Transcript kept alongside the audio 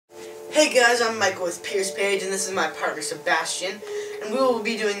Hey guys, I'm Michael with Pierce Page, and this is my partner Sebastian, and we will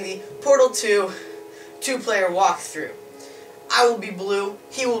be doing the Portal 2 two-player walkthrough. I will be blue,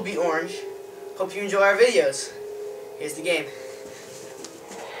 he will be orange. Hope you enjoy our videos. Here's the game.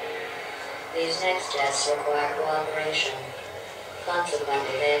 These next tests require cooperation.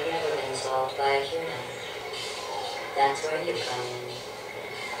 Consequently, they have never been solved by a human. That's where you come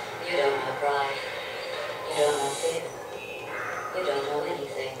in. You don't know pride. You don't know fear. You don't know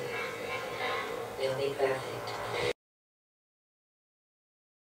anything. You'll be perfect.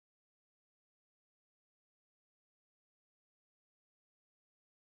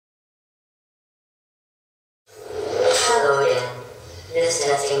 Hello again. This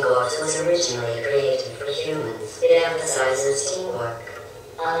testing course was originally created for humans. It emphasizes teamwork.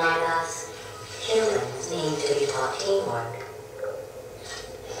 Unlike us, humans need to be taught teamwork.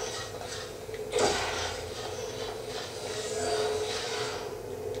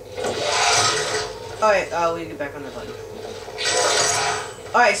 Alright, we get back on the button.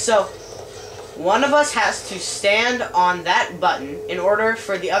 Alright, so one of us has to stand on that button in order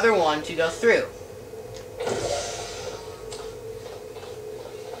for the other one to go through.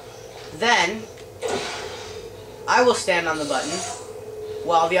 Then I will stand on the button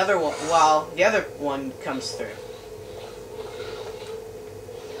while the other one comes through.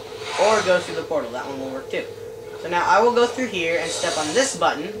 Or go through the portal. That one will work too. So now I will go through here and step on this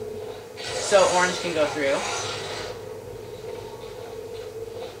button so orange can go through.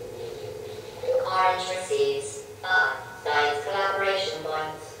 Orange receives 5 science collaboration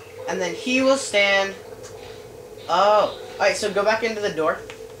points. And then he will stand. Oh. Alright, so go back into the door.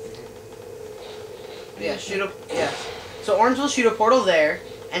 Yeah, yeah. So orange will shoot a portal there,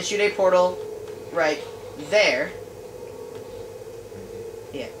 and shoot a portal right there.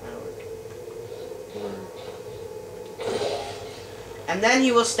 Yeah, that'll work. And then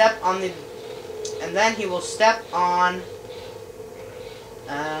he will step on the. And then he will step on.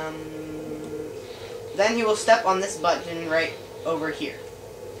 Then he will step on this button right over here.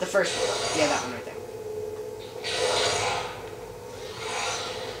 The first one. Yeah, that one right there.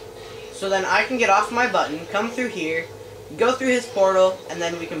 So then I can get off my button, come through here, go through his portal, and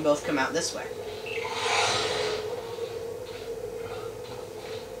then we can both come out this way.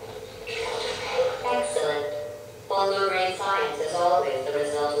 Excellent. Although great science is always the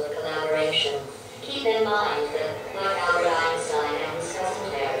result of collaboration, keep in mind that, like Albert Einstein and his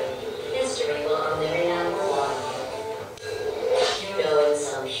cousin Mary, history will only remember one. You know, in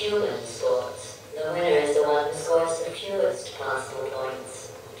some human sports, the winner is the one who scores the fewest possible points.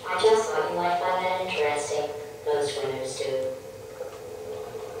 I just thought you might find that interesting. Most winners do.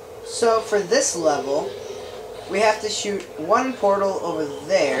 So for this level, we have to shoot one portal over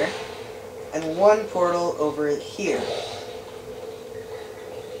there, and one portal over here.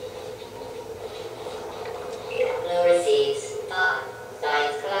 Blue receives 5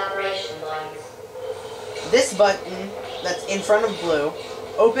 science collaboration points. This button that's in front of blue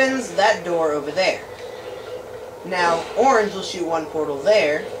opens that door over there. Now orange will shoot one portal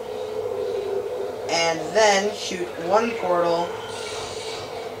there, and then shoot one portal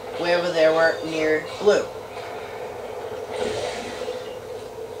way over there where near blue.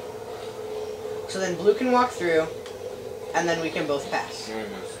 So then blue can walk through, and then we can both pass.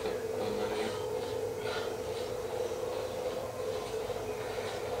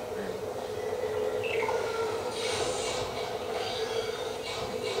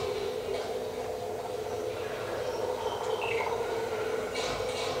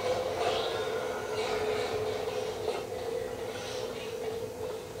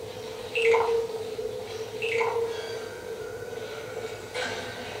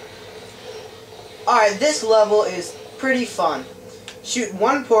 Alright, this level is pretty fun. Shoot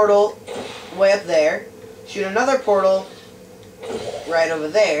one portal way up there, shoot another portal right over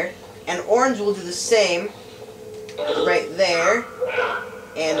there, and orange will do the same right there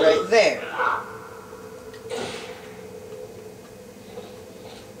and right there.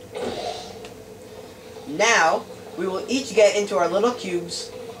 Now, we will each get into our little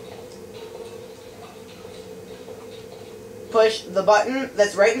cubes, push the button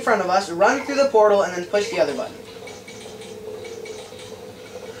that's right in front of us, run through the portal, and then push the other button.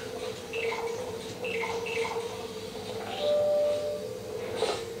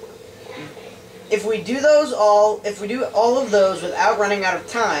 If we do all of those without running out of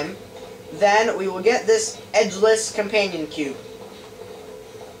time, then we will get this edgeless companion cube.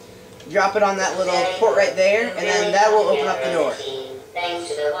 Drop it on that little port right there, and then that will open up the door. Thanks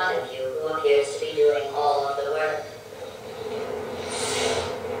to the one of you who appears to be doing all of the work.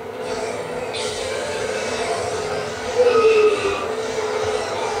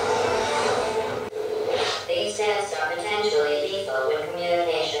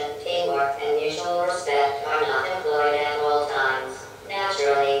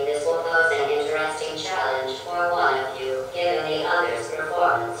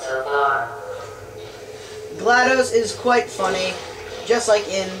 performance so far. GLaDOS is quite funny, just like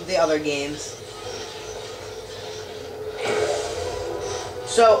in the other games.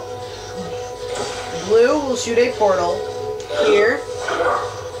 So, Blue will shoot a portal here,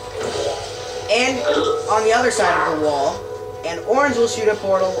 and on the other side of the wall, and Orange will shoot a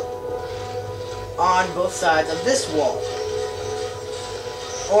portal on both sides of this wall.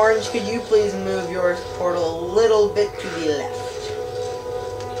 Orange, could you please move your portal a little bit to the left?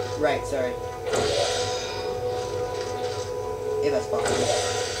 Right, sorry. If that's possible.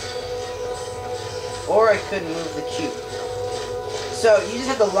 Or I could move the cube. So, you just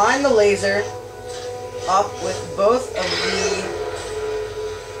have to line the laser up with both of the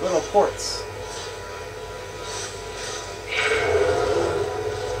little ports.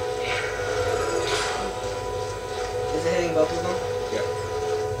 Is it hitting both of them? Yeah.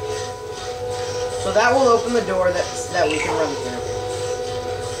 So that will open the door that we can run through.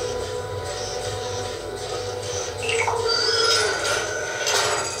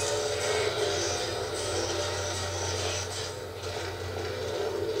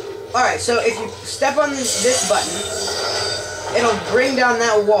 Alright, so if you step on this button, it'll bring down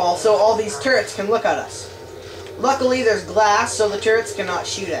that wall so all these turrets can look at us. Luckily, there's glass, so the turrets cannot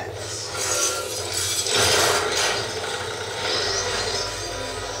shoot at us.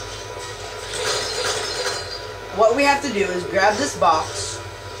 What we have to do is grab this box,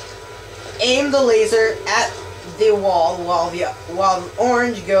 aim the laser at the wall while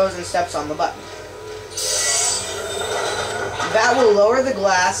Orange goes and steps on the button. That will lower the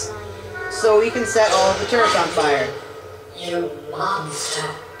glass so we can set all of the turrets on fire. You monster.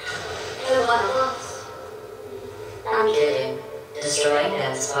 You're one of us. I'm kidding. Destroying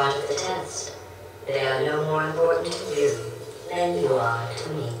them is part of the test. They are no more important to you than you are to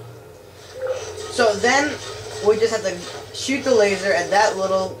me. So then, we just have to shoot the laser at that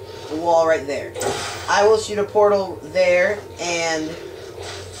little wall right there. I will shoot a portal there and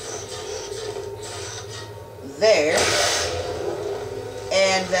there.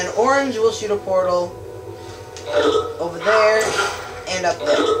 And then Orange will shoot a portal over there and up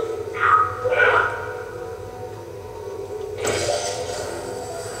there.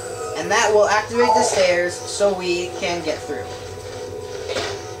 And that will activate the stairs so we can get through.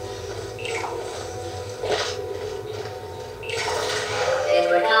 It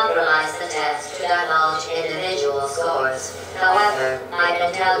would compromise the test to divulge individual scores. However, I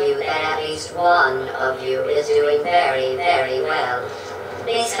can tell you that at least one of you is doing very, very well.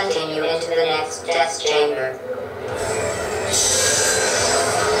 Please continue into the next test chamber.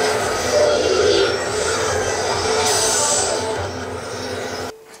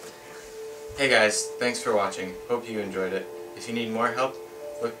 Hey guys, thanks for watching. Hope you enjoyed it. If you need more help,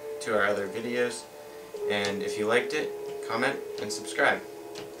 look to our other videos. And if you liked it, comment and subscribe.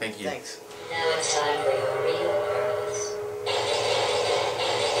 Thank you. Thanks. Now it's time for your real purpose.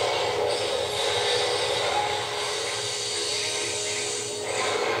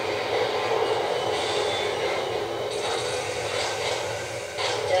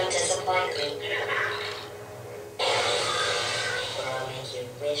 Don't disappoint me. Or I'll make you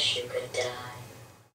wish you could die.